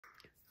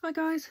Hi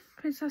guys,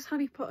 Princess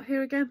Honeypot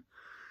here again.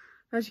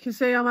 As you can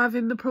see, I'm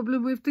having the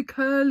problem with the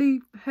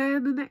curly hair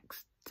the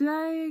next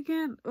day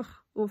again. Ugh,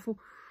 awful.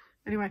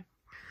 Anyway,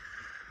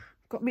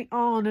 got me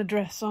Anna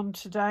dress on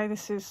today.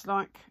 This is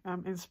like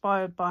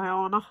inspired by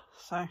Anna.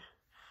 So,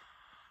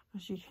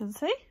 as you can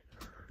see,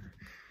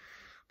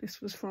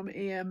 this was from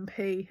EMP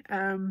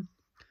a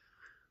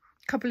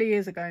couple of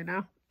years ago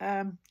now.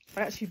 I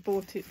actually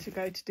bought it to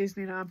go to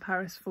Disneyland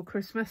Paris for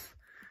Christmas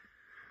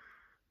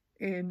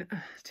in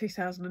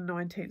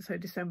 2019, so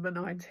December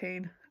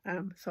 19.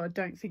 So I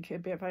don't think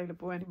it'd be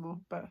available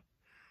anymore, but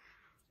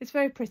it's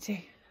very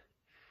pretty.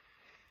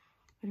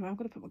 Anyway, I'm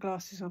going to put my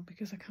glasses on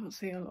because I can't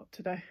see a lot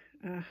today.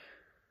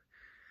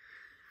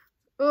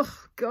 Oh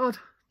God,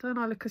 don't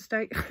I look a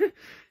state?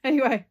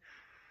 Anyway,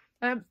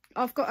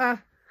 I've got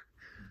a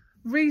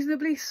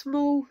reasonably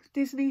small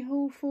Disney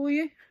haul for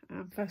you.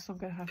 First I'm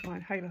going to have my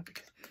inhaler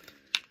because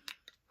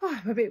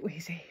I'm a bit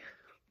wheezy.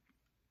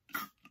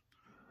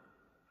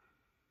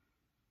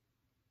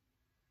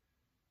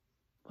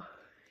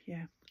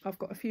 Yeah, I've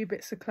got a few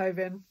bits of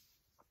clothing,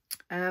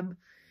 and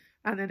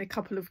then a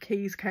couple of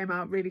keys came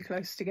out really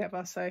close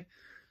together, so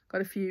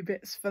got a few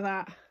bits for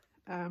that,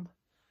 and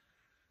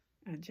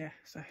yeah,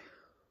 so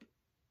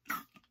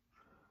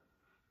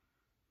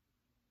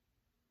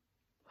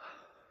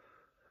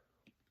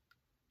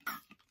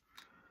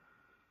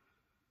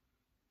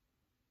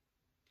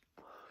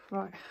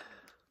right.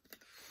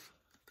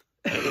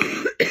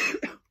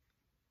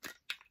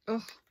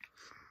 Oh.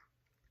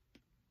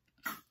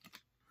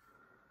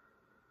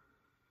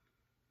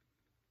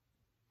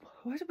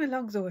 Why do my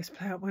lungs always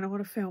play up when I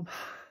want to film?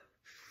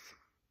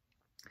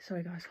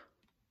 Sorry guys.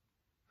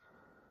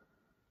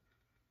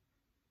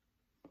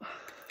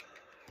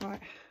 Right.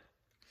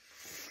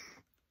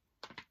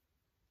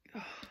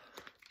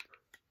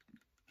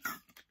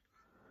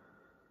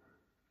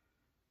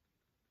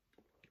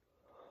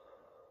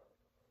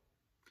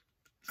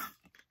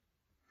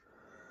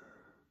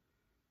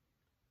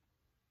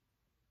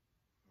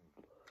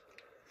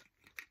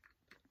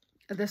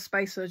 The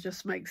spacer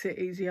just makes it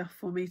easier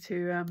for me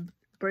to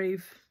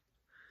breathe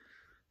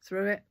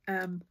through it.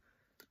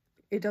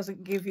 It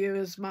doesn't give you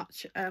as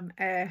much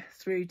air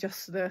through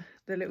just the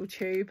little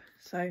tube,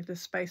 so the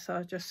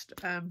spacer just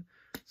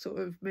sort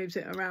of moves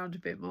it around a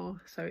bit more,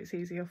 so it's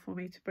easier for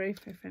me to breathe,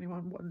 if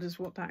anyone wonders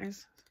what that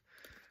is.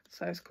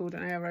 So it's called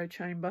an aero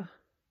chamber.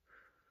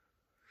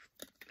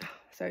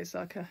 So it's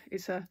like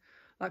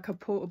a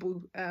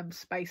portable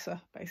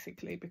spacer,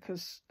 basically,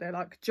 because they're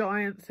like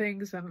giant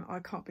things and I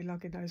can't be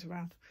lugging those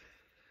around.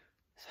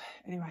 So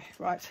anyway,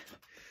 right,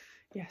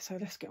 yeah, so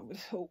let's get on with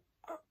this haul.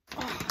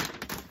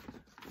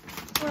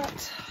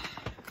 Right,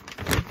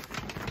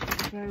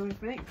 bear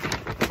with me.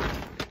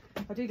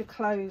 I'll do the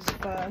clothes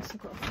first. I've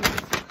got a few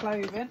bits of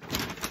clothing.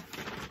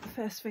 The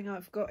first thing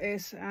I've got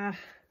is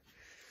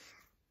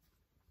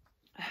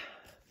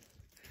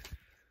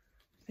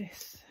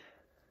this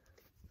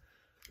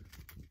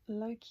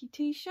Loki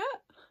t-shirt,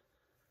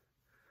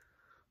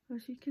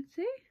 as you can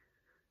see.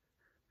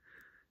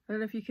 I don't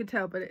know if you can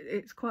tell, but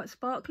it's quite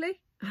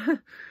sparkly. I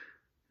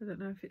don't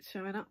know if it's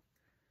showing up.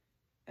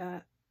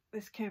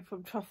 This came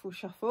from Truffle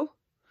Shuffle.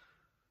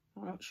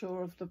 I'm not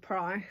sure of the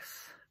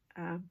price.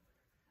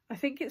 I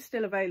think it's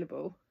still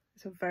available.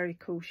 It's a very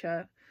cool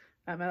shirt.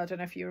 And I don't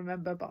know if you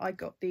remember, but I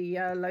got the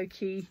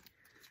Loki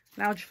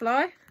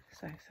Loungefly.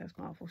 So it says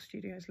Marvel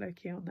Studios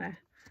Loki on there.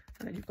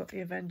 And then you've got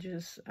the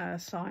Avengers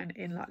sign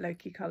in like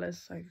Loki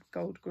colours, so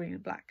gold, green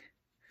and black.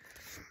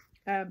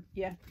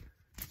 Yeah,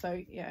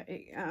 so yeah,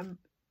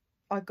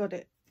 I got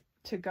it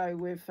to go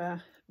with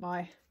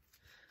my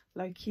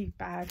Loki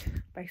bag,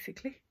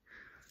 basically.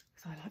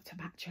 So I like to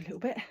match a little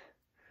bit.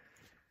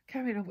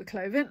 Carrying on with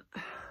clothing.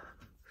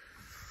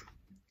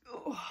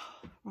 Oh,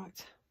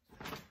 right.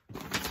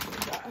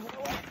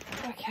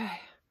 Okay.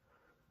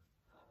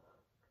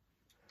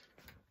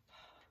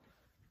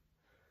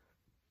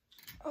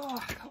 Oh,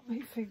 I can't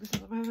move things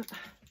at the moment.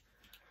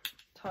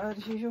 Tired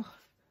as usual.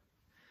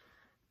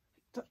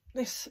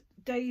 This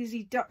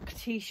Daisy Duck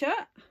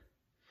t-shirt,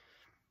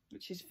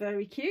 which is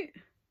very cute.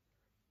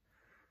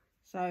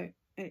 So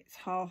it's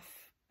half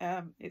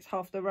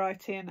the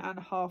writing and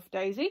half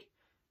Daisy,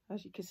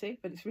 as you can see,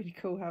 but it's really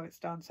cool how it's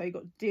done. So you've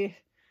got di,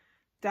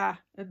 da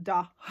and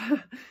da.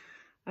 And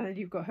then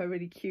you've got her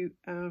really cute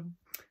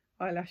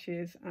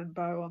eyelashes and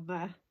bow on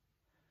there.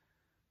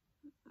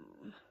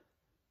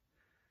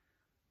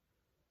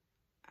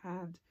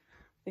 And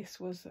this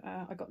was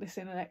I got this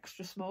in an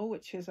extra small,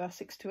 which is a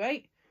 6 to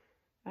 8.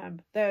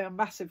 They're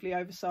massively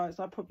oversized.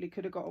 I probably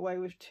could have got away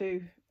with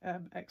 2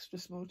 extra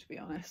small, to be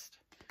honest.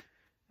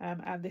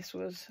 And this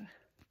was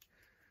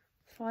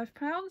 £5,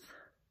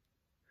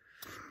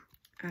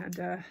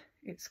 and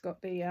it's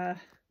got the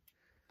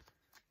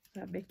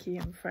Mickey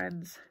and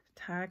Friends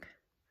tag.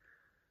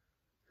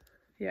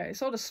 Yeah,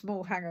 it's on a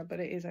small hanger, but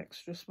it is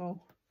extra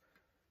small.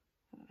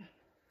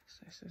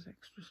 So it says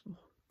extra small.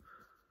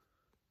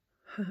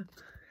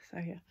 So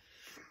yeah,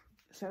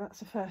 so that's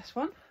the first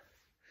one.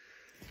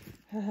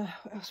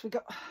 What else we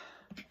got?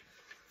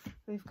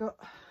 We've got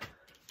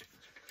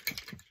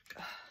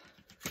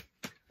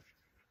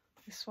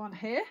this one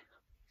here,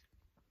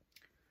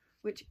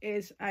 which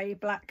is a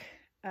black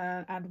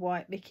and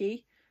white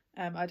Mickey.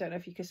 I don't know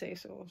if you can see,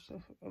 it's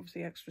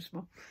obviously extra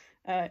small.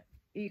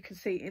 You can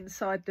see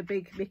inside the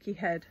big Mickey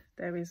head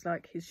there is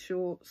like his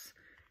shorts,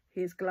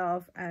 his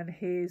glove and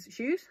his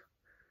shoes,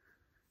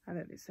 and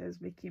then it says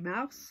Mickey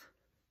Mouse.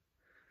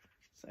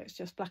 So it's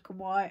just black and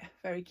white,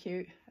 very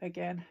cute.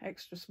 Again,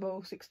 extra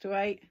small, 6 to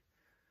 8.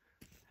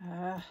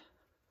 And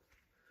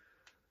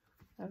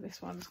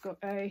this one's got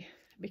a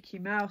Mickey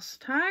Mouse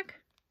tag,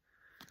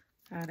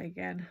 and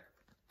again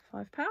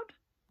 £5.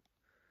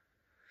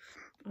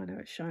 I know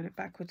it's showing it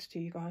backwards to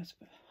you guys,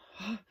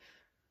 but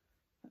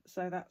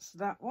so that's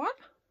that one.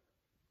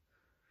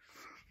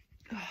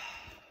 That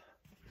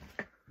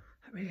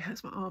really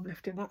hurts my arm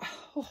lifting that.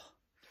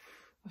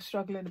 I'm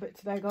struggling a bit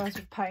today, guys,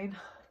 with pain.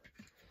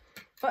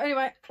 But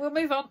anyway, we'll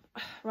move on.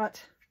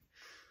 Right,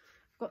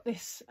 got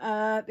this.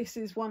 This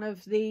is one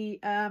of the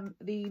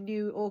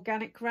new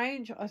organic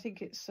range. I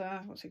think it's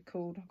what's it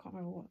called? I can't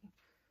remember what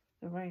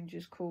the range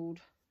is called.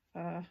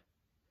 Yeah,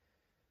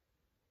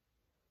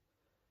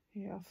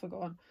 I've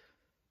forgotten.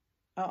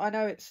 I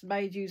know it's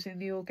made using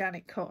the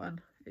organic cotton.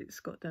 It's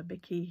got the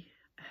Mickey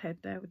head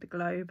there with the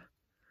globe.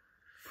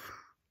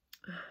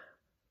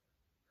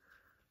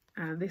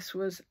 And this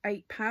was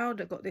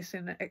 £8. I got this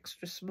in the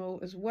extra small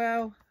as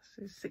well.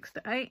 This is 6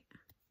 to 8.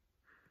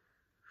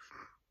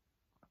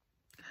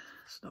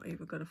 It's not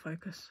even going to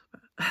focus,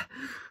 but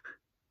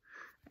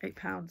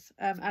 £8.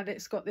 And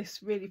it's got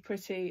this really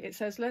pretty, it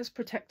says let's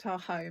protect our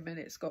home, and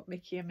it's got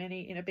Mickey and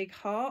Minnie in a big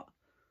heart.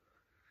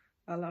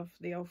 I love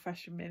the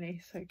old-fashioned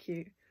Minnie, so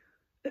cute.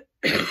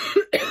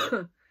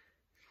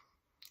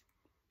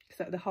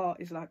 So the heart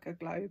is like a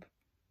globe.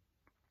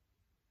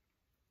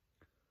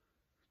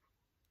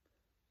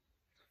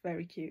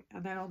 Very cute.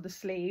 And then on the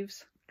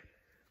sleeves,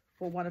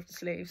 or one of the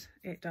sleeves,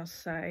 it does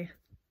say,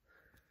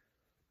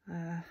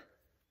 bear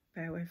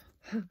with.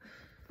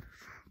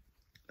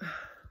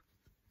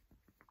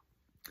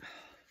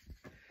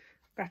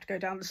 I have to go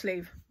down the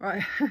sleeve,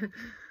 right?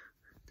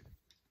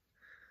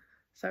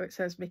 So it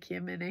says Mickey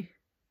and Minnie,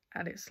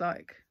 and it's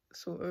like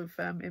sort of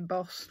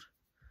embossed,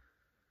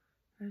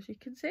 as you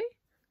can see.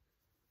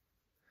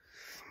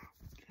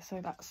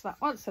 So that's that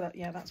one. So that,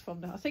 yeah, that's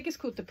from the, I think it's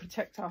called the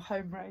Protect Our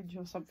Home range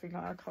or something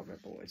like that. I can't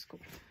remember what it's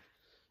called.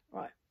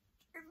 Right,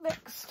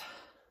 next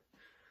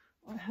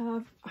I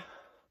have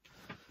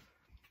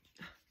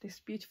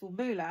this beautiful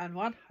Mulan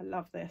one. I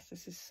love this.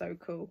 This is so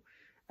cool.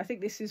 I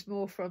think this is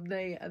more from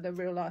the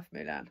real life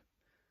Mulan.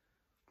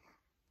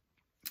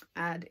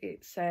 And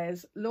it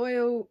says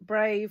loyal,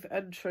 brave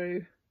and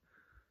true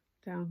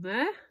down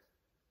there.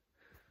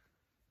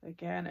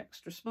 Again,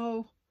 extra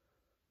small.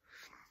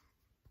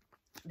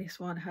 This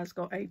one has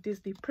got a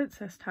Disney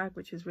princess tag,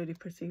 which is really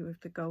pretty with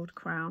the gold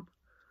crown.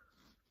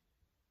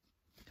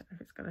 Don't know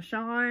if it's going to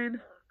shine.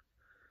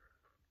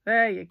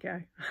 There you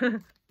go.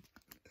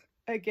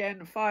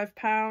 Again,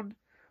 £5.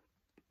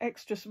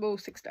 Extra small,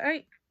 6 to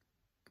 8.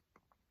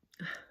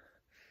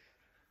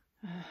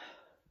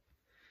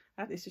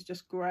 And this is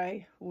just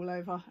grey all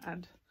over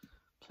and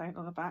plain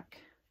on the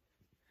back.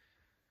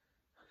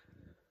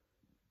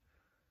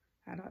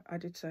 And I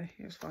did say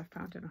it was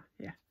 £5, didn't I?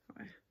 Yeah.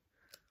 Right.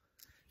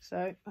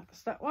 So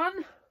that's that one.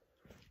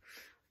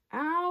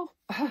 Ow!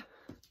 And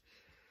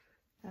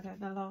then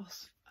the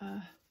last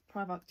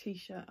Primark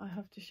t-shirt I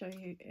have to show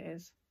you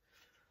is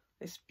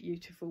this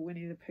beautiful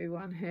Winnie the Pooh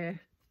one here.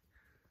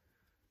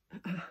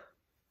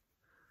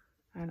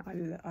 And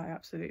I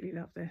absolutely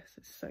love this.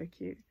 It's so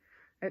cute.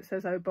 It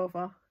says "Oh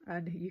bother,"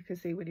 and you can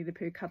see Winnie the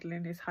Pooh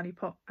cuddling his honey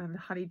pot and the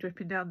honey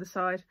dripping down the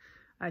side,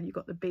 and you've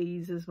got the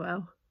bees as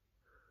well.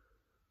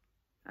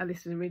 And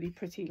this is a really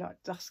pretty,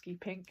 like, dusky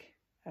pink.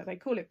 They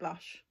call it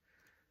blush.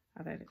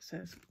 And then it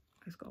says,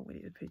 it's got a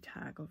Winnie the Pooh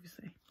tag,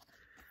 obviously.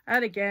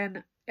 And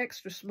again,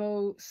 extra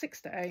small,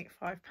 6 to 8,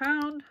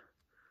 £5.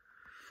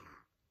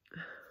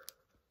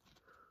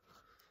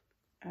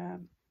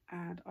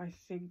 And I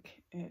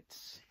think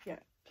it's, yeah,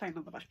 plain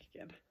on the back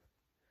again.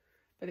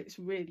 But it's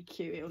really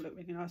cute. It'll look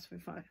really nice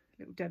with a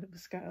little denim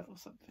skirt or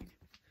something.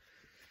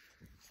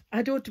 I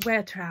adore to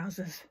wear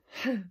trousers.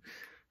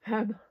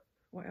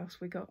 What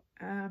else we got?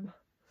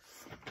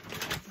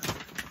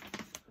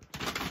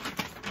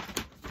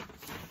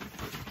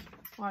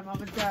 My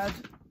mum and dad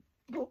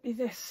bought me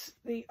this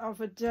the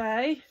other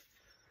day.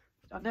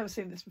 I've never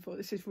seen this before.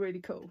 This is really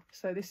cool.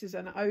 So this is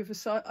an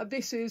oversized.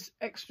 This is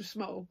extra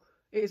small.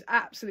 It is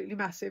absolutely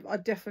massive. I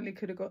definitely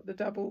could have got the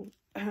double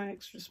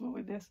extra small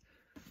in this.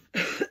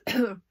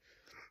 I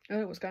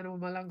don't know what's going on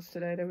with my lungs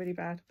today. They're really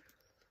bad.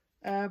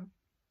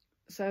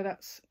 So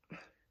that's,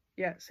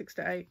 yeah, 6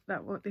 to 8.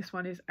 This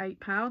one is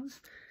 £8.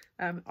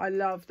 I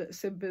love that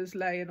Simba's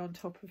laying on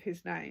top of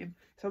his name.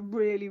 It's a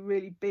really,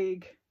 really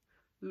big,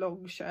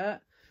 long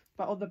shirt.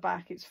 But on the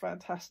back, it's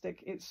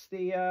fantastic. It's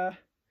the, oh,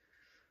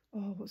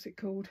 what's it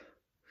called?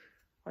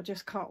 I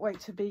just can't wait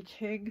to be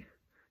king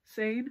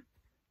scene.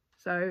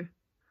 So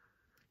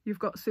you've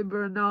got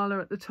Simba and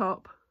Nala at the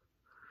top.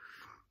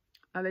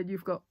 And then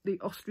you've got the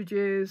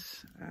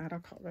ostriches. And I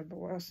can't remember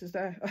what else is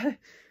there.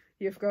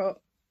 You've got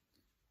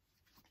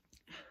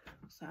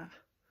that?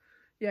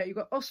 Yeah, you've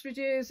got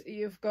ostriches,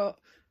 you've got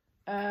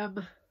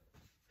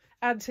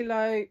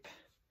antelope,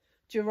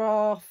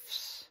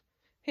 giraffes,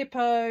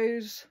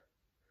 hippos,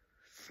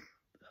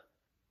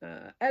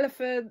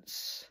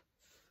 elephants,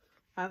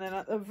 and then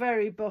at the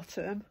very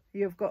bottom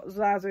you've got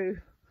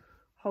Zazu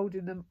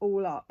holding them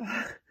all up.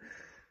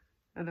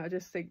 And I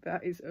just think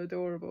that is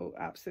adorable.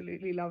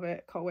 Absolutely love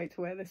it. Can't wait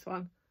to wear this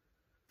one.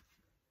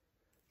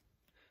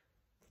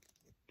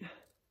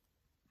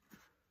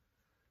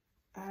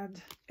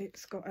 And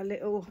it's got a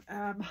little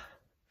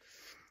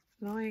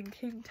Lion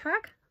King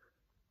tag.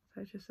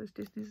 So it just says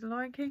Disney's The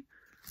Lion King.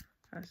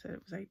 I said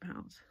it was £8.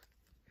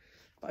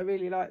 But I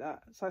really like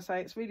that. So I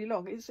say it's really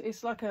long.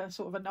 It's like a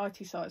sort of a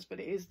nighty size, but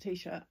it is a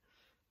t-shirt.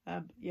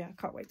 Yeah, I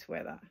can't wait to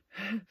wear that.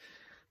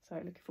 So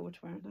looking forward to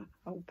wearing that.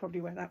 I'll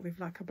probably wear that with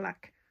like a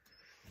black,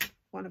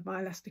 one of my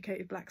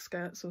elasticated black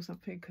skirts or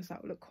something, because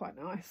that will look quite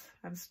nice.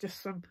 And it's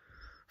just some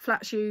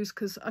flat shoes,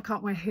 because I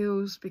can't wear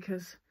heels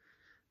because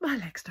my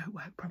legs don't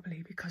work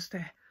properly, because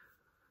they're,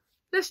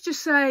 let's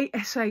just say,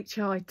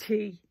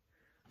 S-H-I-T.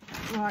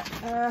 Right,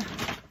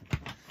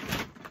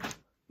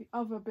 the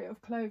other bit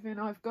of clothing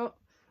I've got,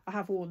 I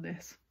have worn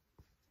this,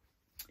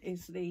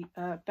 is the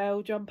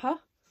Belle jumper,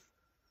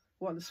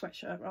 well, the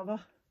sweatshirt rather.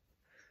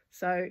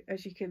 So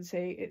as you can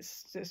see,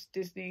 it's just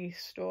Disney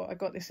store. I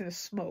got this in a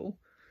small.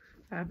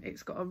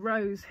 It's got a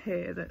rose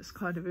here that's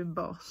kind of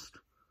embossed,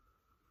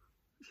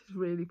 which is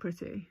really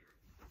pretty.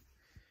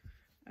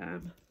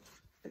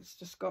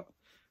 It's got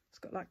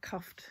like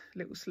cuffed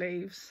little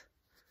sleeves,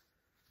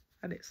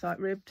 and it's like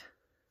ribbed.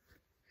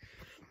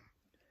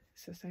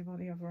 It's the same on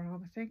the other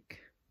arm, I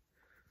think.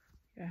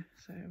 Yeah,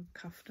 so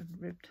cuffed and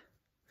ribbed.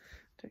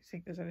 Don't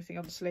think there's anything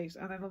on the sleeves.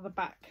 And then on the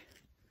back,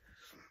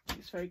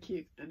 it's very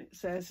cute, and it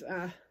says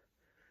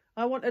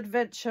I want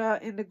adventure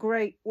in the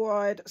great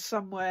wide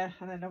somewhere.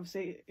 And then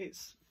obviously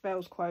it's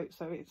Belle's quote,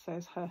 so it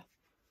says her,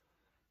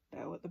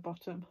 Belle, at the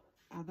bottom,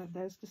 and then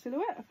there's the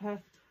silhouette of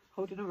her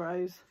holding a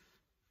rose.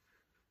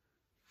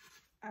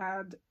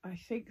 And I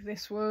think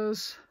this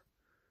was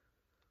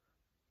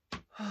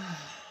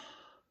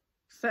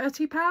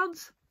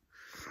 £30,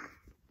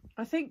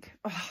 I think.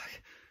 Oh,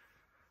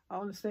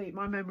 honestly,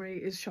 my memory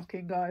is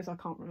shocking, guys. I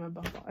can't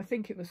remember, but I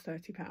think it was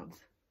 £30.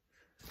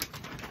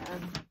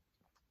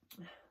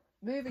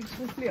 Moving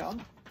swiftly on,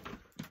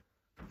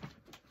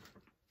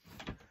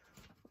 what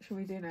shall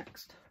we do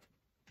next?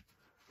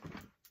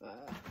 I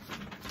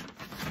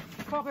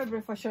can't remember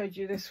if I showed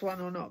you this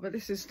one or not, but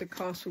this is the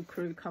Castle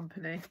Crew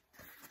Company.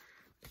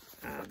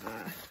 And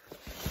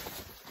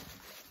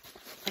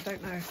I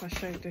don't know if I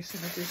showed this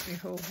in a Disney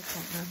haul, I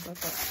can't remember,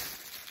 but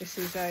this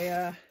is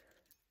a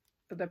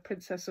the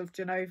Princess of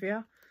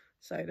Genovia,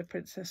 so the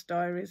Princess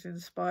Diaries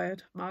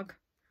inspired mug.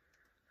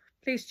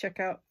 Please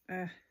check out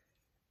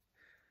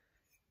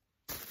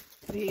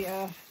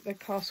the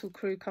Castle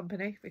Crew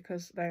Company,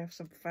 because they have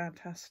some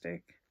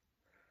fantastic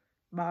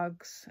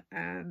mugs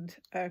and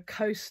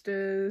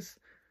coasters.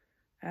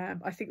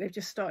 I think they've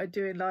just started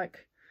doing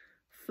like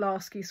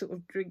flasky sort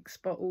of drinks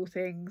bottle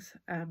things.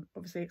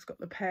 Obviously it's got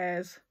the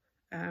pears,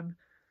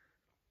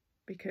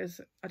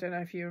 because I don't know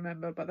if you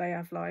remember, but they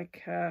have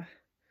like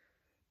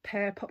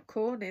pear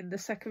popcorn in the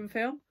second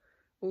film.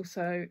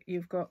 Also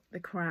you've got the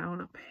crown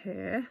up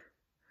here,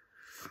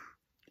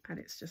 and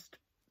it's just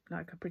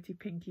like a pretty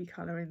pinky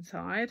colour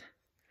inside.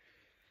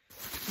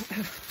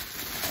 I'm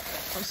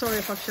sorry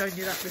if I've shown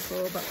you that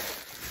before, but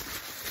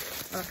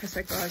like I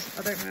said, guys,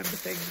 I don't remember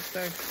things,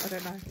 so I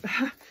don't know,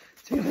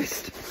 to be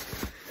honest.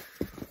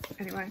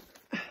 Anyway,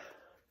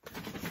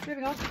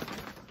 moving on.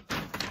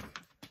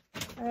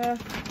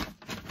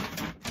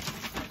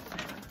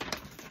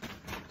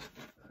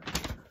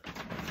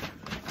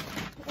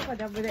 What have I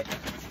done with it?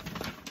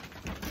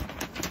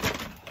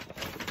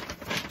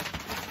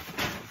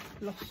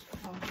 Lost.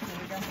 Oh, there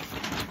we go.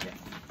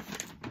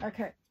 Yeah.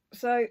 Okay,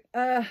 so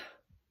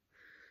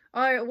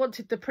I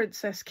wanted the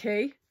princess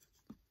key.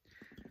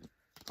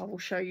 I will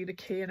show you the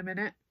key in a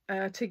minute.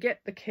 To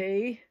get the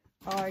key,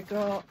 I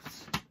got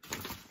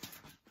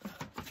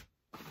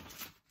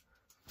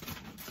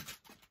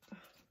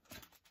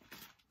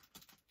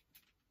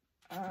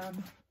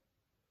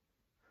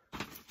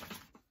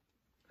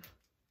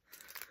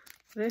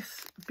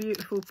this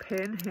beautiful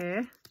pin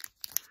here.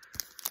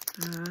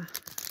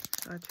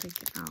 I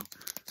take it out.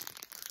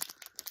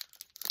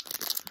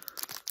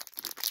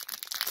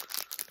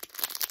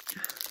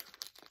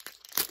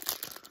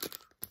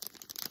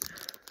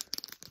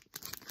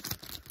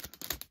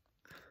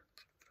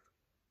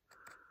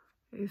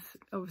 It's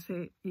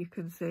obviously, you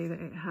can see that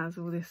it has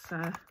all this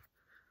I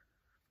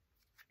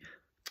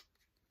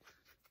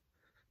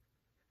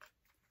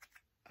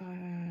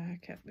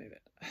can't move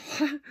it.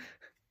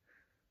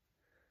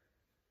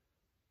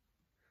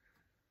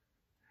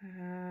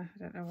 I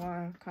don't know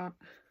why I can't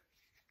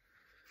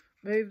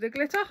move the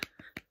glitter.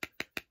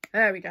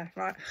 There we go.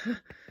 Right.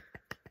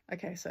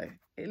 Okay, so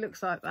it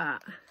looks like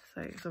that.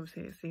 So it's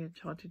obviously, it's the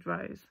Enchanted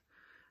Rose.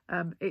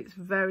 It's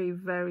very,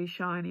 very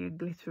shiny and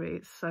glittery.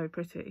 It's so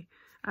pretty.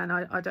 And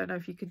I don't know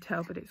if you can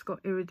tell, but it's got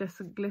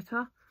iridescent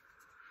glitter.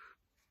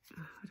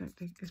 I don't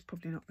think it's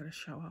probably not going to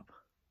show up.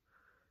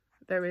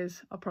 There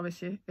is, I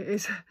promise you, it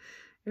is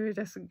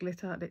iridescent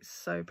glitter and it's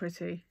so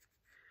pretty.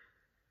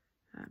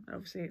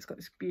 Obviously it's got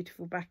this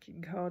beautiful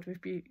backing card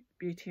with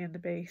Beauty and the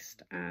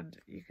Beast, and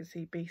you can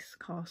see Beast's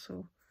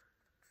castle.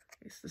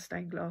 It's the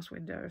stained glass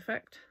window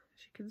effect,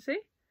 as you can see.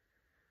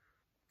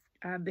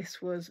 And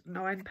this was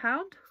 £9.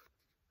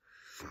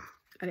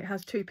 And it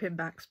has 2 pin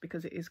backs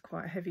because it is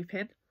quite a heavy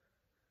pin.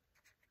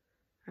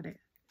 And it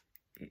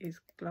is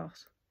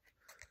glass.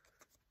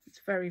 It's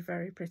very,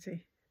 very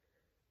pretty.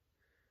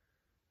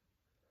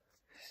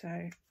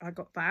 So I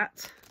got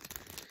that.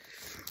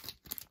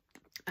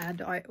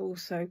 And I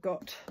also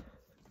got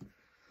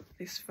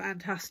this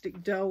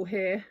fantastic doll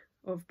here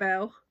of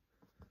Belle.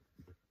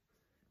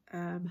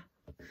 I'm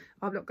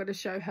not going to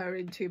show her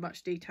in too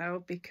much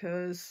detail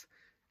because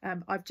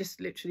I've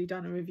just literally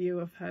done a review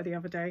of her the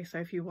other day. So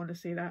if you want to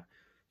see that,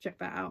 check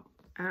that out.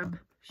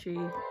 She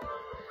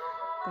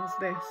does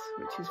this,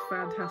 which is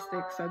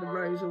fantastic. So the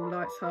rose all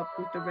lights up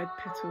with the red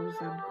petals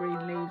and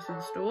green leaves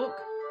and stalk.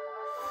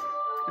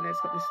 And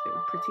it's got this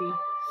little pretty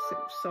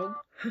song.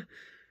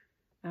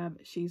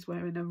 She's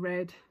wearing a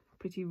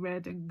pretty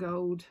red and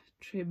gold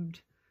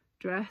trimmed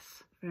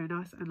dress. Very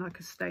nice. And like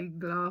a stained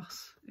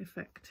glass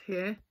effect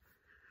here.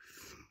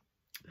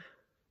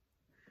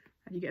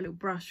 And you get a little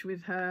brush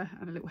with her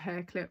and a little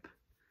hair clip.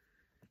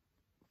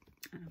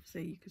 And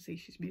obviously you can see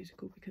she's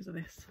musical because of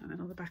this. And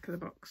then on the back of the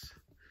box,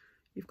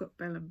 you've got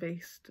Belle and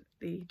Beast,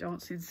 the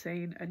dancing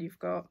scene, and you've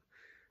got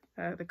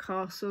the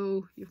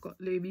castle, you've got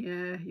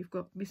Lumiere, you've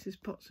got Mrs.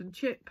 Potts and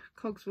Chip,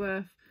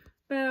 Cogsworth,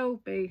 Belle,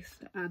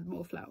 Beast, and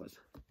more flowers.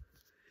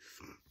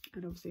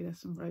 And obviously there's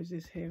some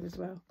roses here as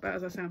well. But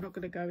as I say, I'm not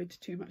going to go into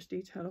too much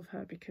detail of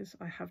her because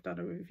I have done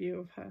a review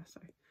of her. So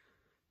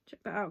check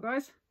that out,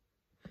 guys.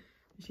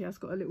 She has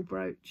got a little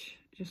brooch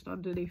just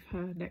underneath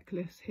her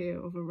necklace here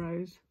of a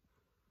rose.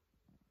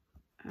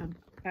 And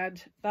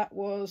that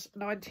was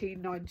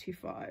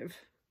 £19.95.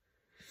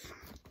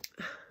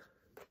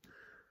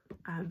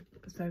 And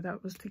so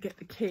that was to get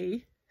the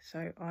key.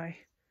 So I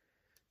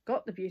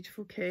got the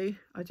beautiful key.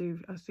 I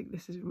think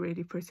this is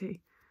really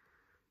pretty.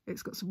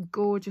 It's got some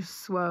gorgeous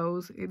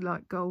swirls in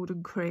like gold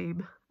and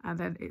cream. And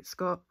then it's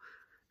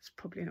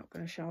probably not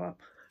going to show up.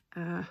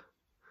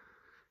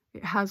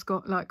 It has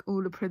got like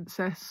all the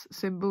princess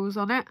symbols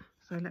on it.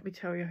 So let me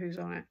tell you who's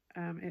on it.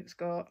 It's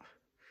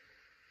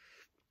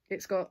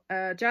got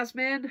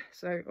Jasmine.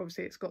 So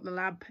obviously it's got the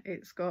lamp.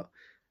 It's got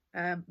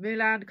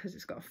Mulan because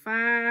it's got a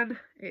fan.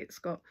 It's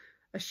got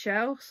a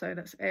shell, so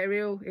that's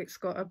Ariel. It's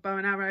got a bow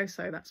and arrow,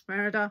 so that's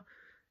Merida.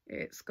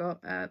 It's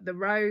got the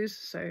rose,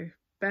 so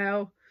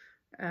Belle.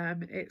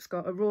 It's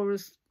got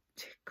Aurora's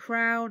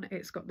crown.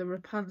 It's got the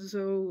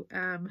Rapunzel,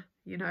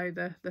 you know,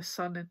 the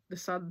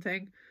sun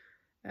thing.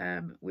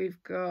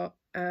 We've got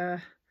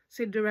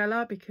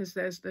Cinderella because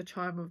there's the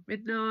chime of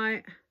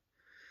midnight.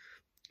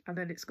 And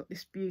then it's got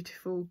this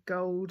beautiful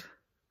gold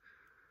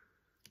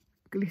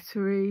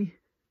glittery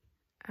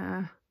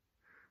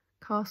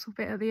castle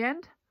bit at the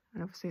end.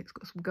 And obviously it's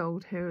got some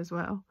gold here as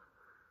well.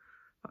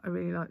 But I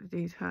really like the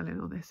detailing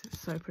on this. It's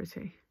so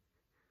pretty.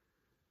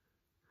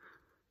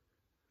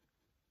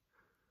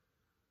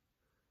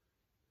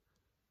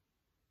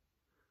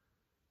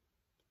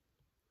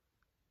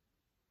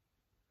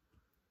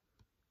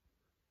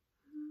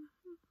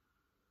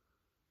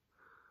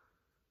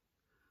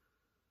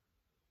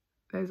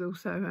 There's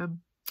also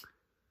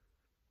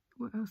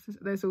what else is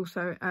there's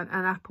also an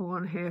apple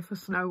on here for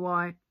Snow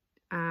White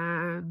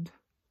and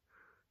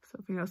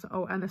something else.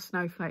 Oh, and a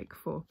snowflake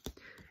for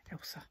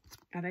Elsa.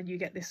 And then you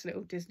get this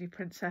little Disney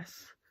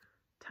princess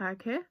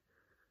tag here,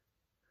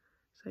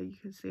 so you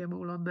can see them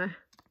all on there.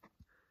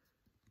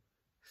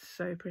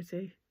 So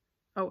pretty.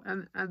 Oh,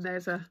 and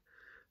there's a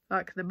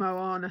like the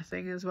Moana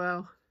thing as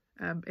well.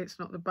 It's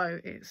not the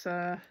boat, it's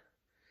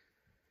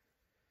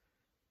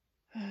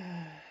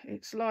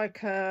it's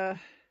like I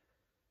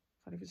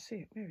can't even see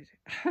it. Where is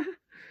it?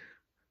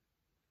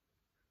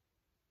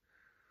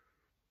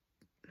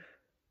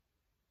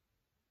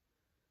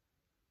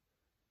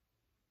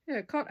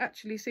 Yeah, can't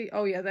actually see.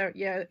 Oh yeah, there.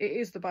 Yeah, it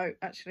is the boat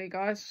actually,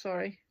 guys.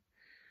 Sorry,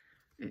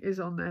 it is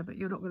on there, but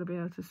you're not going to be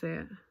able to see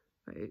it.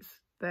 But it's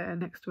there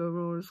next to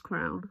Aurora's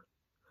crown.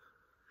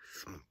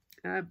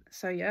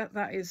 So yeah,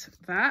 that is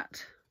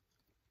that.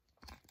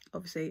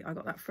 Obviously, I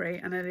got that free,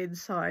 and then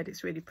inside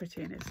it's really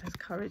pretty, and it says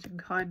courage and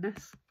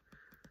kindness.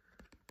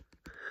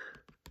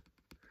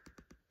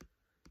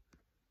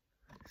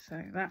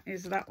 So that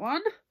is that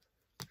one.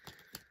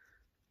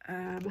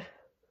 I've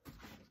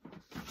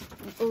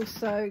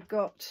also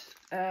got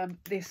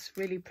this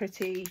really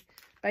pretty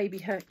Baby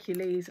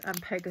Hercules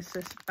and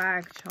Pegasus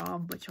bag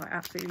charm, which I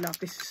absolutely love.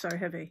 This is so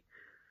heavy.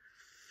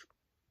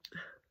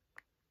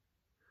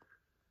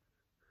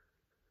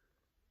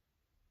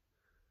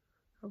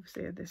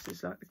 Obviously, this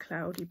is like the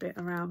cloudy bit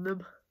around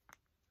them.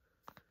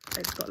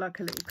 It's got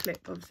like a little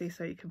clip, obviously,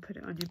 so you can put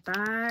it on your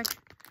bag.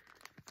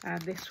 And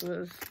this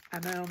was,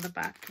 and then on the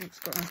back, it's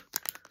got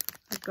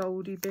a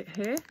goldy bit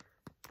here.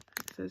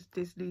 It says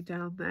Disney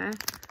down there.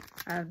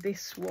 And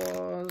this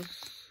was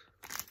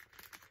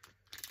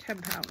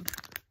 £10.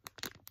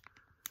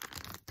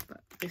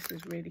 But this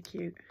is really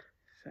cute.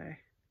 So,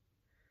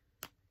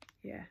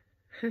 yeah.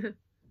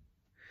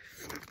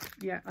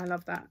 Yeah, I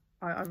love that.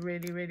 I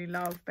really, really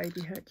love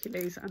Baby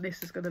Hercules, and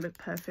this is going to look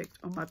perfect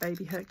on my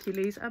Baby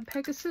Hercules and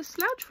Pegasus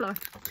Loungefly,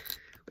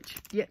 which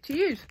yet to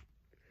use.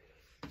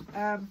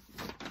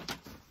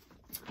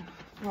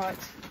 Right,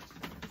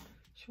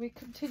 shall we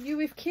continue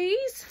with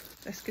keys?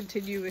 Let's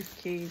continue with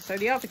keys. So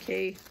the other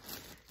key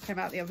came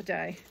out the other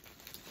day,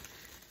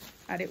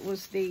 and it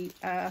was the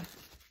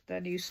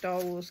new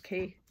Star Wars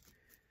key.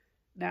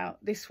 Now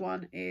this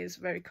one is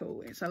very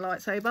cool. It's a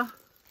lightsaber.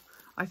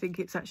 I think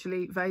it's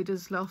actually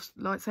Vader's last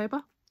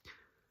lightsaber.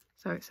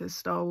 So it says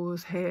Star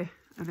Wars here,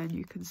 and then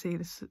you can see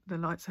the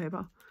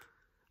lightsaber.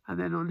 And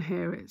then on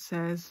here it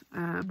says,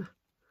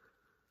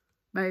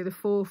 May the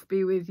 4th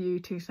be with you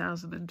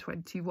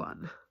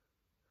 2021.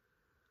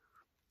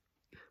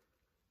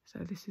 So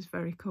this is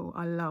very cool.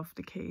 I love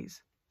the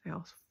keys. They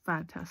are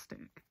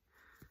fantastic.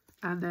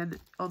 And then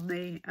on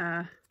the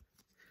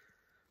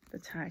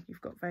tag,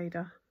 you've got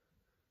Vader.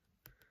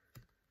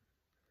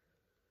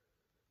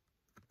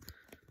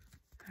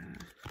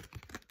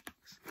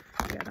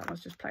 Yeah, that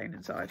one's just plain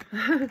inside.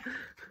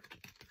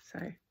 So,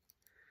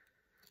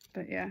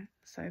 but yeah,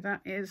 so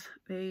that is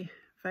the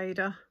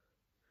Vader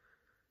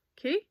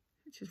key,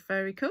 which is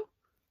very cool.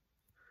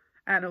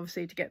 And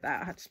obviously to get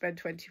that I had to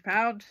spend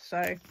 £20,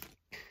 so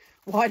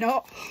why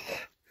not?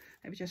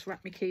 Let me just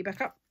wrap my key back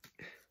up.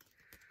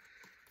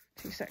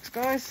 2 secs,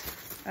 guys.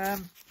 To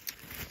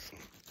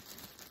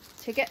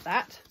get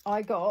that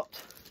I got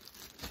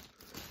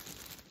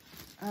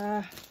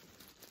a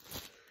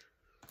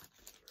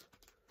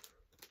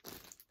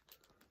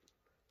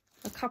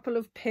couple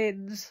of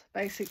pins.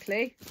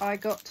 Basically I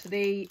got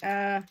the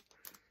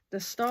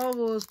Star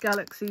Wars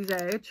Galaxy's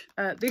Edge.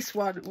 This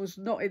one was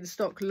not in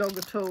stock long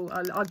at all.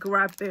 I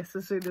grabbed this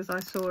as soon as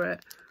I saw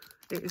it.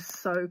 It is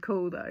so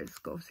cool though.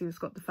 Obviously it's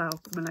got the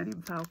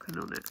Millennium Falcon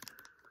on it,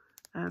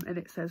 and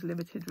it says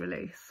limited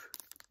release,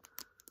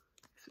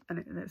 and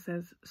it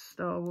says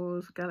Star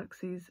Wars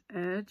Galaxy's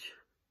Edge.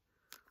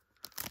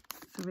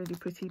 It's a really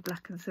pretty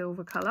black and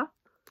silver colour,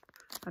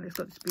 and it's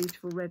got this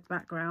beautiful red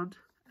background.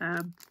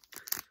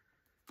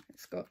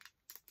 It's got,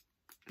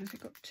 has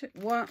it got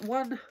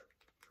one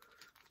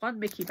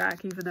Mickey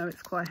bag, even though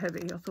it's quite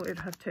heavy. I thought it'd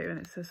have 2, and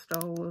it says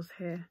Star Wars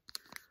here.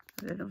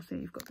 And then obviously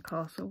you've got the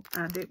castle,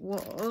 and it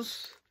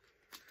was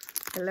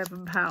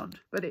 £11,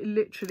 but it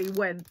literally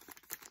went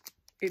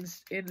in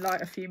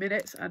like a few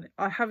minutes, and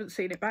I haven't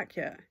seen it back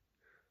yet.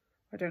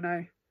 I don't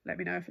know. Let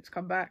me know if it's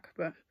come back,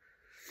 but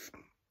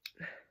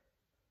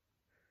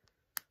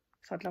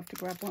so I'd love to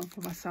grab one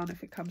for my son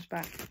if it comes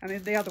back. And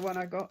then the other one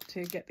I got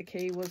to get the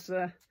key was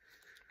the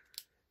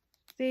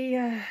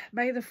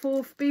May the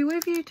 4th be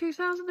with you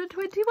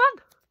 2021,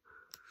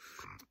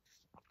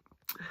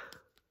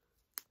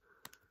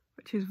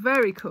 which is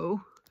very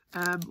cool.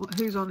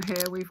 Who's on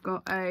here? We've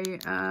got a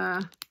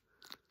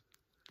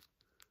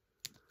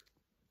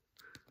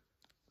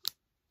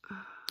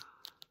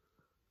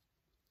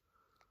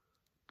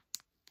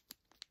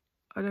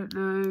I don't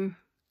know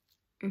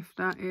if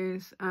that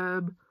is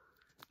I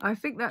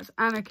think that's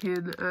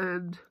Anakin,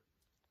 and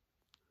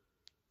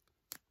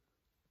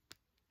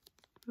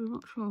I'm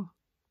not sure.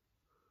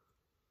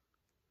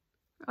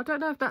 I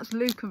don't know if that's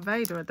Luke and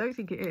Vader. I don't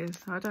think it is.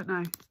 I don't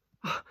know.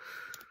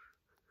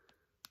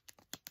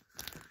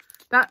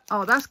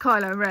 That's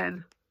Kylo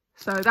Ren.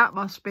 So that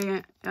must be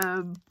it.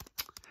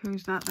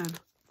 Who's that then?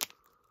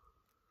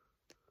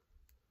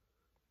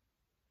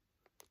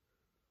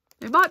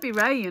 It might be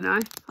Rey, you know.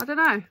 I don't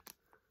know.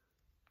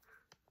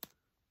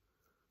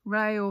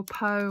 Rey or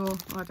Poe, or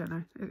I don't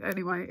know.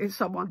 Anyway, it's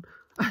someone.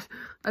 And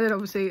then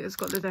obviously it's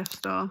got the Death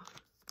Star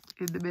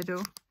in the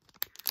middle.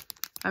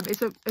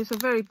 It's a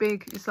very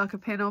big, it's like a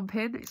pin on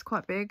pin. It's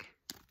quite big.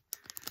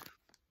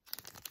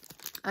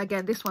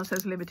 Again, this one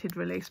says limited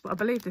release, but I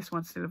believe this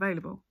one's still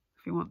available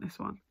if you want this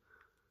one.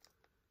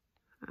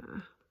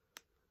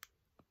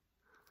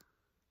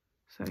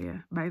 So yeah,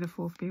 May the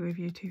 4th be with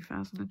you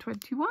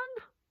 2021.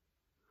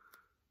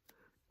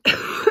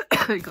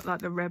 You got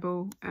like the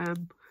rebel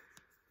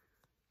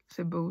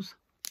symbols.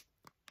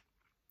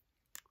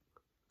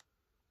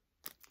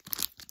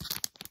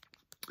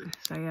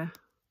 So yeah,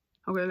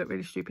 I'm going to look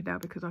really stupid now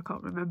because I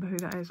can't remember who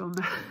that is on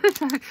there.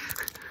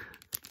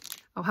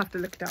 I'll have to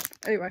look it up.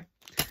 Anyway,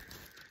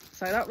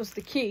 so that was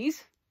the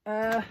keys.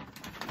 The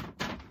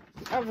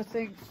other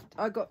thing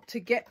I got to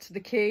get to the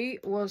key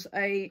was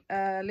a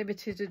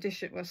limited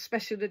edition, well,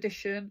 special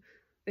edition.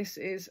 This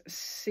is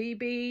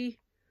CB6B.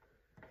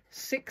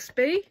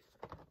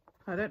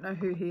 I don't know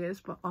who he is,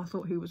 but I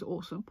thought he was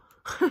awesome.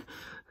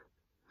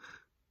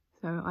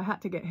 So I had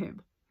to get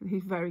him.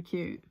 He's very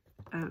cute.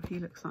 He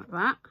looks like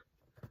that.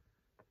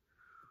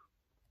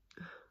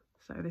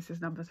 So this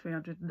is number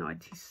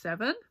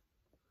 397.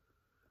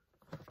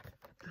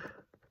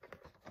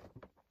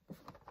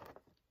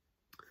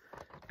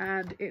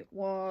 And it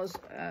was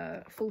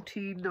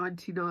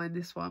 $14.99,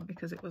 this one,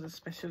 because it was a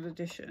special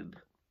edition.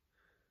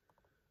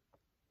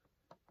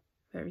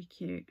 Very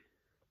cute.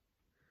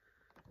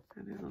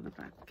 And then on the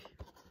back,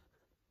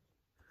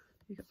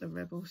 you got the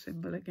Rebel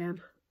symbol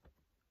again.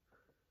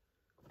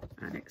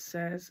 And it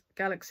says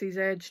Galaxy's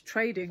Edge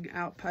Trading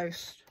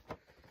Outpost.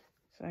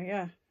 So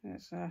yeah,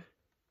 it's I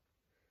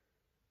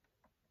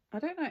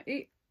don't know.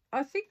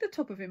 I think the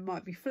top of him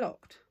might be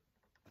flocked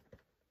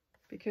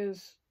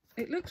because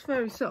it looks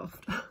very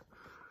soft. What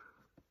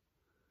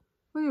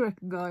do you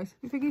reckon, guys?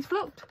 You think he's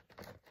flocked?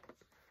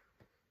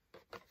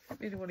 I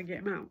really want to get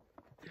him out.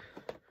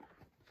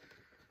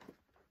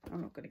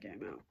 I'm not going to get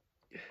him out.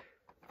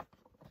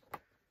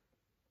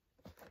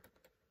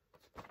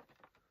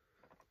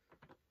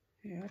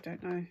 Yeah, I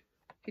don't know.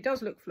 He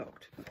does look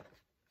flocked.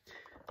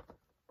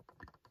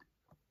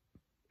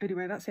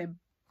 Anyway, that's him.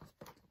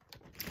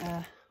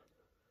 Right,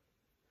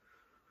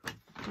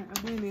 I'm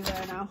nearly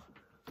there now.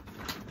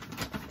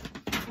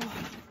 Oh.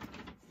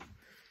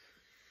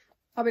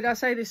 I mean, I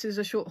say this is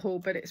a short haul,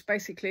 but it's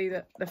basically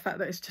the fact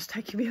that it's just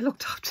taking me a long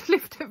time to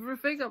lift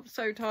everything. I'm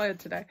so tired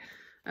today.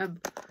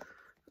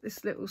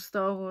 This little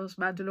Star Wars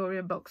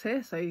Mandalorian box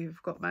here. So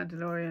you've got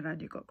Mandalorian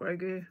and you've got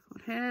Grogu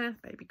on here.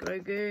 Baby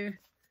Grogu.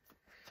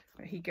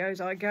 Where he goes,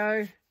 I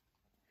go.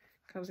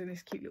 Comes in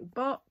this cute little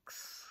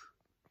box.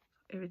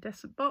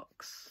 Iridescent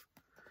box.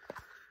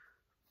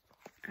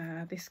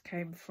 This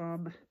came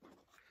from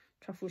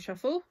Truffle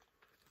Shuffle.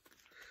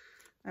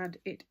 And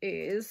it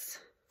is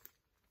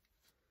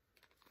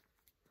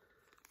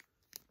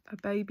a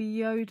Baby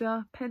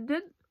Yoda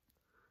pendant.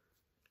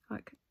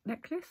 Like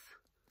necklace.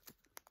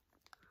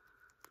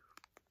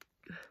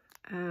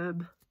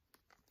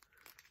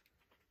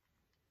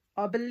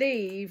 I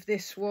believe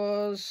this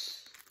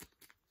was,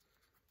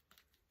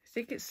 I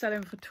think it's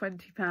selling for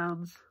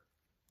 £20.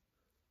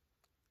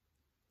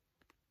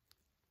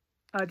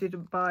 I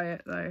didn't buy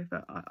it though,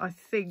 but I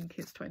think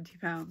it's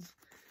 £20.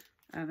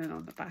 And then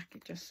on the back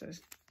it just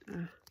says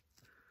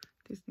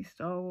Disney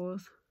Star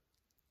Wars.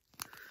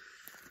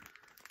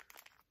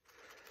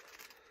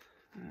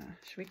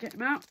 Should we get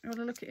him out? You want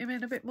to look at him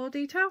in a bit more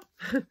detail?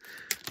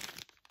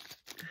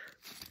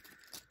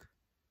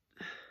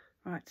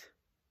 Right,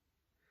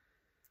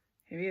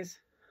 here he is.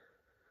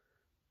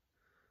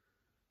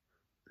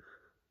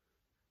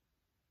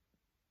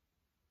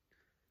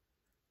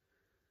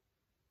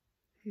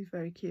 He's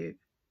very cute.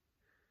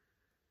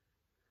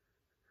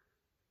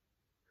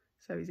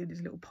 So he's in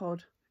his little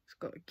pod. He's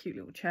got a cute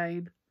little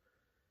chain.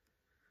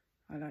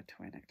 I like to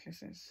wear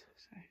necklaces,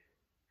 so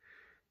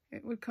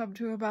it would come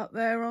to about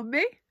there on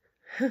me.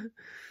 It's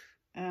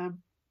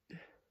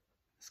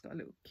got a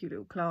little cute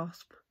little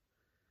clasp.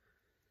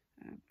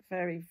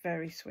 Very,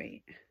 very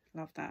sweet.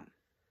 Love that.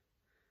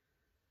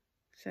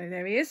 So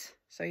there he is.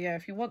 So yeah,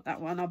 if you want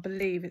that one, I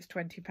believe it's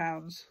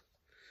 £20.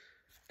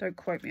 Don't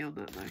quote me on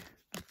that though.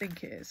 I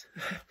think it is.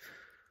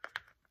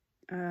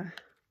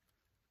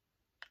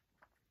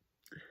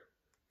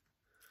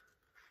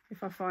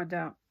 If I find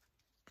out,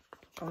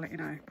 I'll let you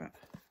know, but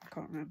I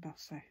can't remember,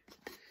 so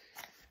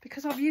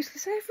because I'm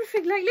useless at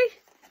everything lately.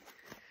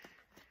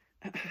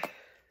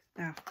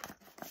 Now,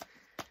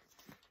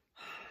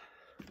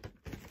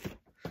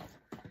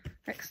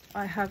 next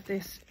I have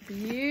this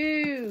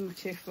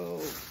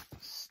beautiful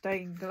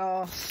stained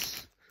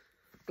glass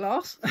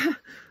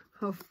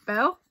of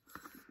Belle.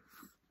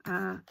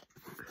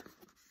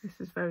 This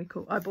is very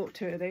cool. I bought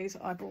two of these.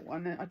 I bought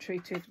one and I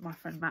treated my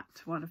friend Matt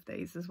to one of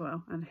these as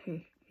well, and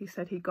he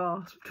said he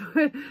gasped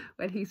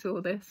when he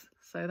saw this,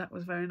 so that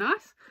was very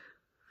nice.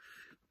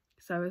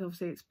 So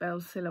obviously it's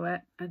Belle's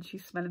silhouette and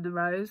she's smelling the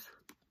rose,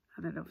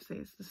 and then obviously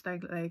it's the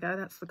stained. There you go,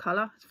 that's the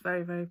colour. It's a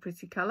very, very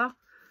pretty colour.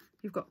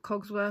 You've got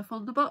Cogsworth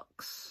on the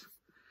box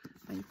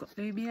and you've got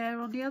Lumiere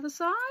on the other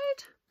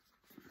side,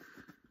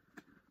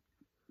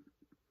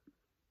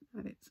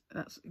 and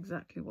that's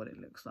exactly what it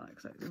looks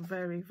like. So it's a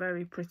very,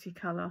 very pretty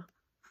colour.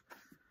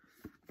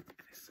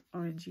 It's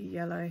orangey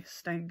yellow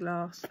stained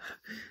glass.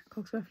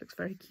 Cogsworth looks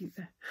very cute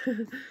there.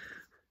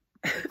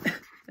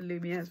 And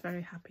Lumiere's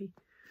very happy.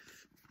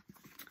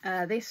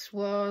 This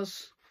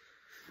was,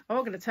 I'm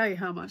not going to tell you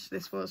how much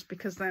this was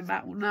because then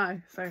Matt will know.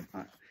 So,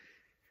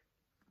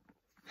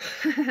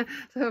 so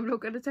I'm not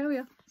going to tell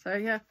you. So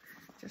yeah,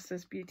 just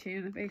says Beauty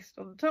and the Beast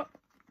on the top.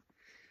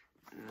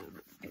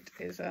 It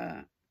is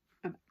an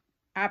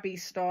Abbey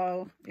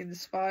style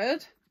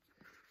inspired,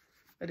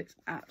 but it's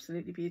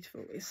absolutely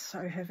beautiful. It's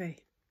so heavy.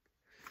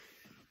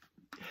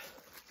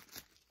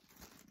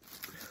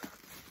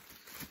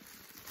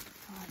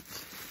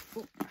 Right.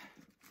 Oh.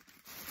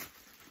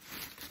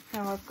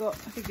 Now I've got,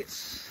 I think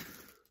it's,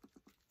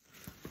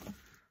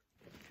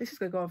 this is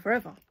going to go on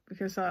forever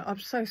because I'm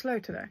so slow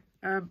today.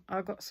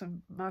 I've got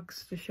some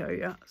mugs to show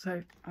you.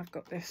 So I've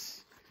got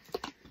this,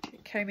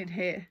 it came in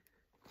here.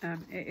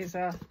 It is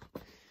a,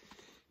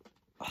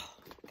 oh,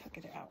 I can't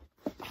get it out.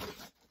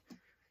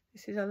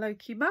 This is a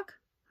Loki mug.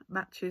 It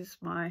matches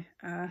my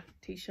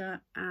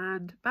t-shirt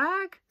and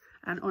bag.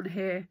 And on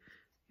here,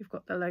 you've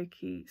got the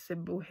Loki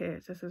symbol here.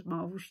 It says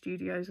Marvel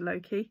Studios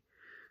Loki.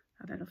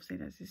 And then obviously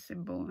there's this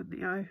symbol and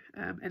the O.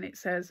 And it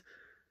says,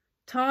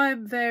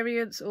 time,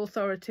 variance,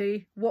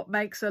 authority. What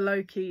makes a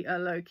Loki a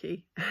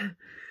Loki?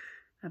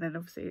 And then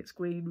obviously it's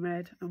green,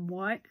 red and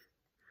white.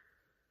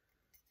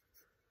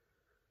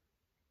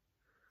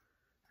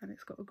 and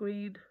it's got a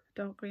green,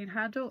 dark green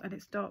handle, and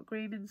it's dark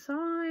green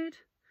inside.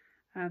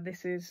 And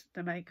this is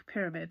the make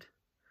pyramid.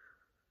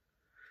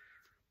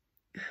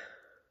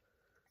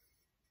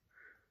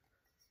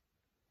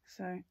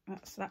 So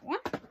that's that one.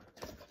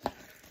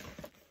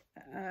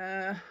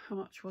 How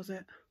much was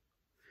it?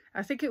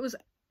 I think it was,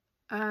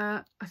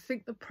 I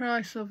think the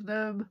price of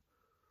them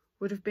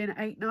would have been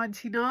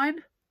 £8.99.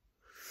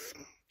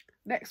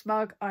 Next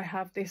mug, I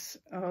have this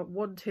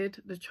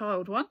Wanted, the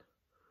child one.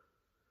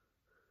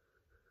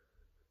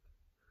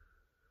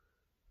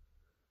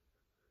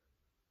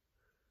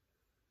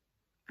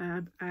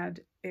 And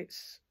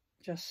it's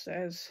just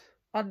says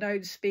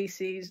unknown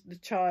species, the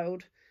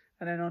child,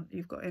 and then on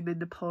you've got him in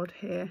the pod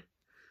here,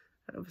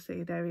 and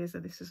obviously there he is,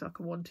 and this is like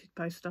a Wanted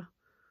poster.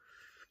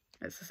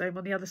 It's the same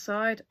on the other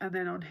side, and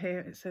then on here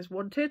it says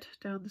Wanted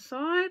down the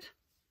side,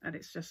 and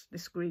it's just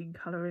this green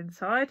colour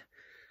inside. It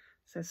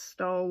says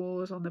Star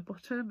Wars on the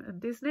bottom and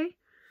Disney.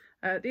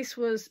 This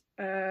was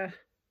I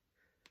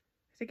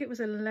think it was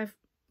 10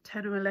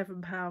 or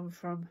 £11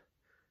 from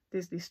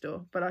Disney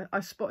store, but I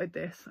spotted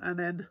this, and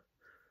then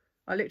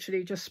I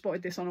literally just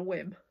spotted this on a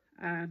whim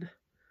and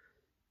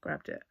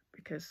grabbed it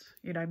because,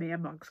 you know me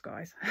and mugs,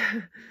 guys.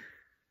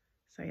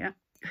 So yeah,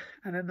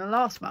 and then the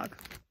last mug,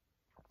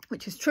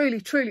 which is truly,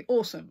 truly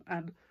awesome,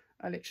 and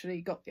I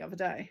literally got the other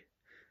day,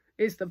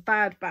 is the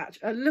Bad Batch.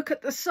 And look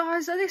at the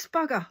size of this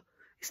bugger.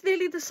 It's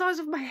nearly the size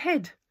of my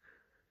head.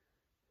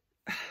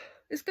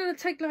 It's going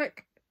to take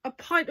like a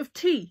pint of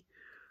tea.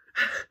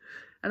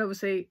 And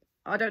obviously,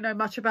 I don't know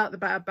much about the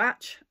Bad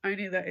Batch,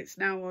 only that it's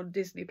now on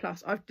Disney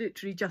Plus. I've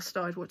literally just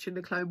started watching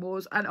the Clone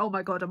Wars, and oh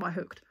my god, am I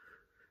hooked.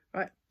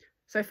 Right,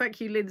 so thank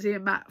you Lindsay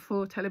and Matt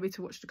for telling me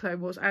to watch the Clone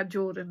Wars, and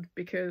Jordan,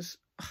 because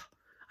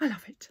I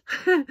love it.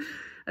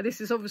 And this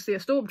is obviously a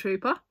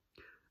stormtrooper,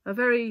 a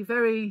very,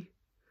 very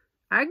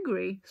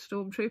angry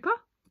stormtrooper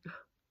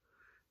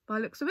by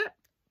the looks of it.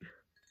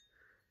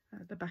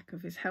 At the back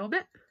of his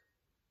helmet,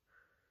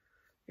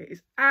 it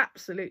is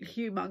absolutely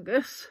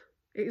humongous.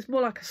 It is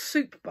more like a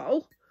soup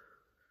bowl,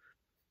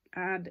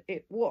 and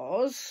it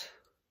was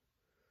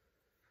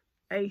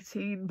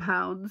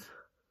 £18.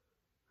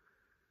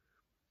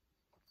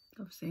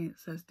 Obviously it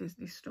says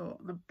Disney Store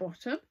on the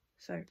bottom,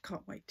 so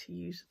can't wait to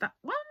use that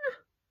one.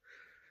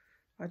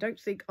 I don't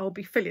think I'll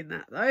be filling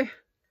that though.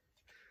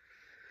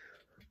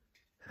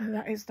 So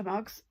that is the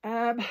mugs.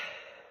 Right.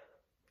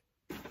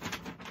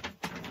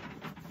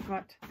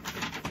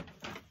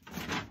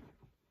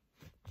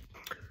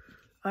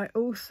 I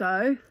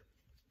also,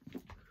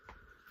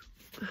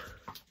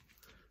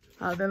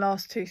 the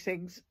last two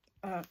things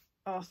are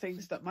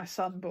things that my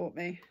son bought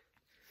me.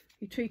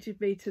 He treated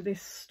me to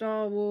this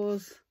Star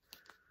Wars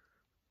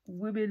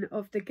Women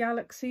of the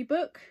Galaxy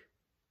book.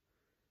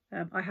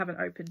 I haven't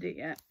opened it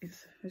yet.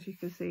 It's, as you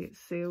can see, it's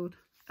sealed.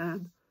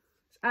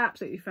 It's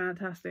absolutely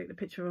fantastic. The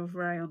picture of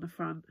Rey on the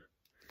front,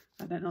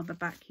 and then on the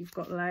back you've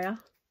got Leia.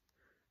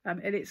 And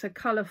it's a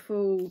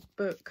colourful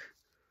book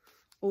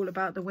all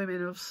about the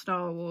women of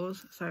Star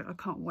Wars, so I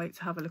can't wait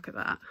to have a look at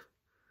that.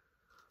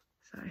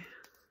 So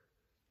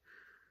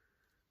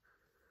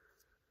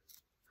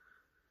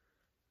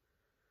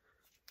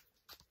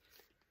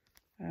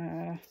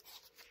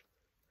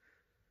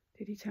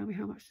did he tell me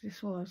how much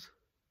this was?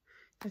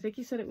 I think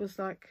he said it was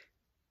like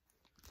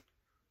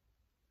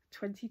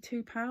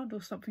 £22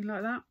 or something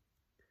like that.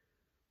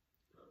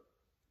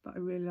 But I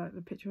really like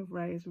the picture of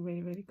Rey. Is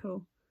really, really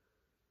cool.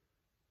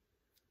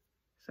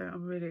 So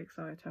I'm really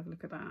excited to have a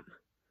look at that.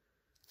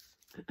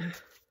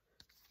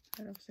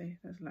 And obviously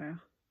there's Leia.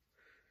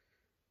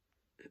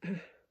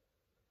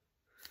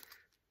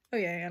 Oh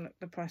yeah, look,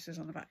 the price is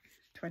on the back,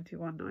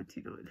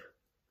 £21.99.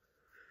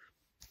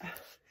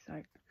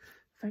 So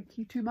thank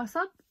you to my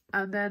son.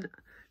 And then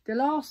the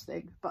last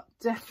thing, but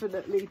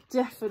definitely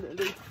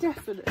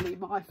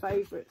my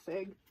favourite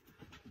thing,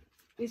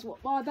 is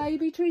what my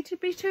baby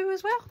treated me to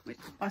as well.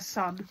 It's my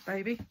son,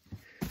 baby.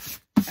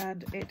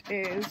 And it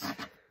is,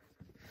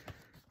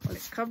 well,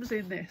 it comes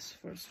in this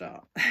for a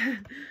start.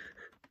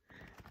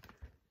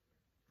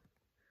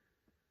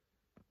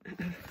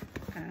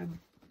 And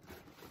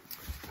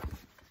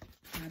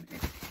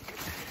it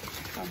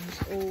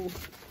comes all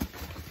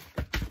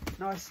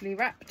nicely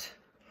wrapped.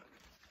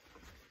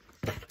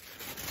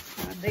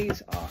 And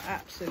these are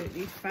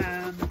absolutely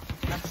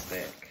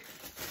fantastic.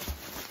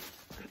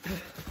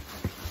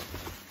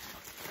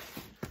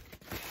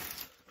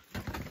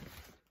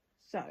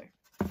 So,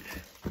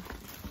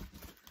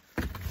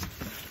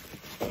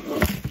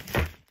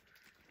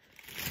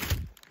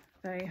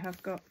 they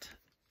have got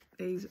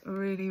these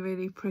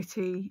really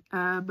pretty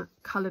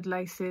coloured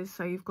laces.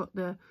 So you've got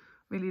the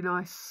really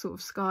nice sort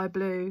of sky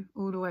blue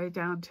all the way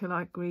down to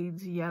like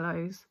greens,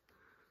 yellows,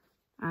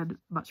 and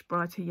much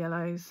brighter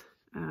yellows.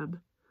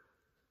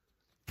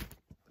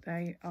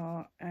 They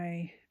are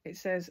it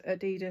says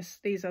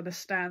Adidas. These are the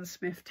Stan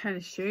Smith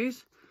tennis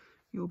shoes.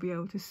 You'll be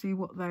able to see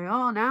what they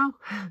are now.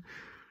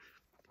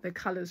 The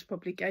colours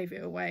probably gave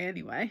it away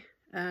anyway.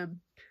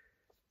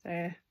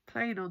 They're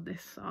plain on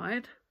this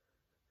side.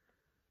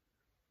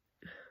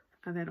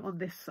 And then on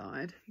this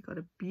side, you've got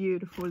a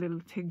beautiful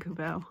little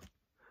Tinkerbell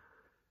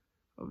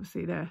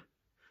obviously they're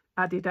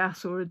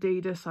Adidas or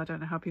Adidas. I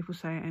don't know how people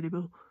say it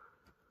anymore.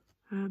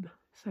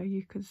 So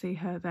you can see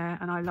her there,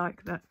 and I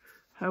like that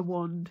her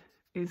wand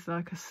is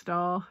like a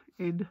star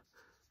in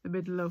the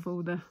middle of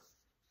all the,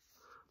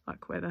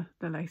 like where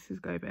the laces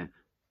go bit,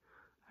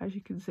 as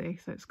you can see.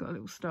 So it's got a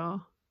little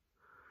star,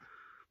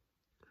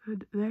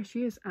 and there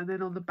she is. And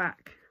then on the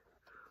back,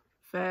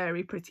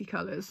 very pretty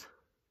colours.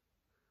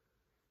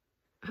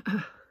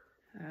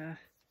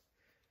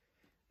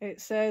 It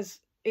says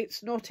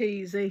it's not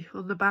easy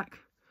on the back.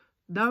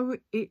 No,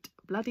 it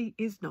bloody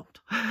is not.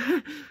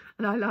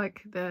 And I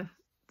like the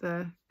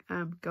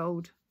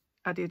gold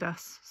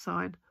Adidas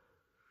sign.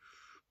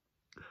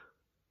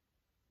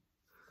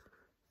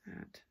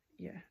 And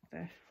yeah,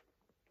 there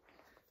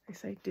they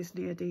say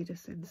Disney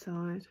Adidas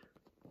inside.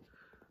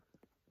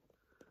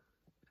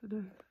 I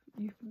don't know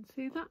if you can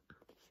see that.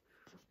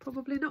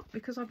 Probably not,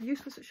 because I'm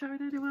useless at showing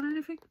anyone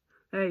anything.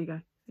 There you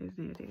go,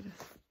 Disney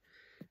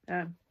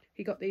Adidas.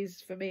 He got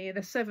these for me in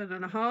a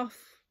 7.5.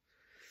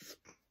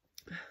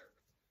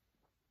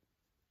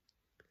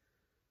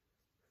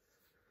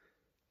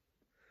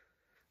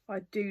 I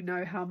do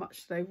know how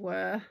much they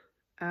were.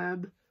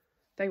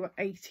 They were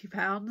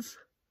 £80.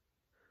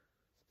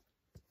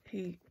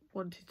 He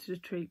wanted to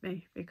treat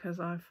me because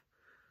I've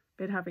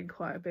been having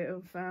quite a bit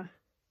of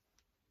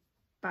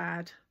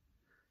bad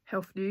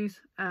health news,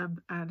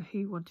 and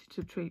he wanted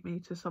to treat me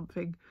to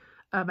something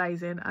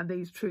amazing, and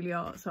these truly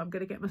are. So I'm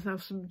going to get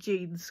myself some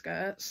jean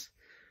skirts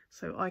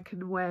so I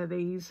can wear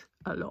these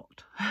a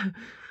lot.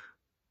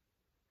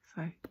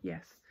 So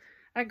yes,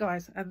 and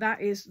guys, and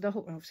that is the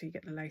whole. Obviously you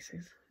get the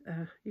laces,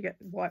 you get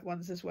white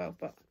ones as well,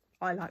 but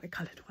I like the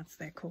coloured ones,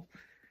 they're cool.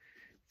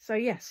 So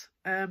yes,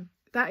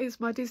 that is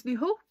my Disney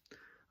haul.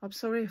 I'm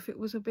sorry if it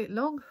was a bit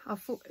long. I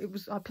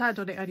planned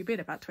on it only being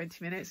about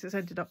 20 minutes. It's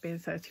ended up being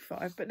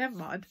 35, but never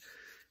mind.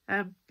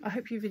 I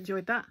hope you've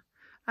enjoyed that.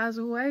 As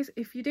always,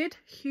 if you did,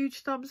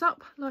 huge thumbs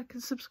up, like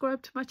and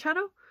subscribe to my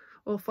channel,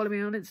 or follow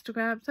me on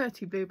Instagram,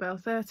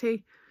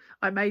 30bluebell30.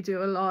 I may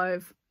do a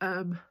live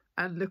and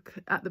look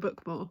at the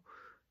book more.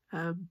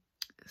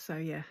 So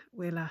yeah,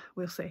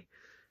 we'll see.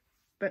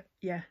 But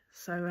yeah,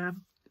 so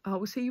I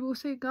will see you all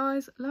soon,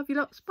 guys. Love you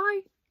lots.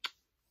 Bye.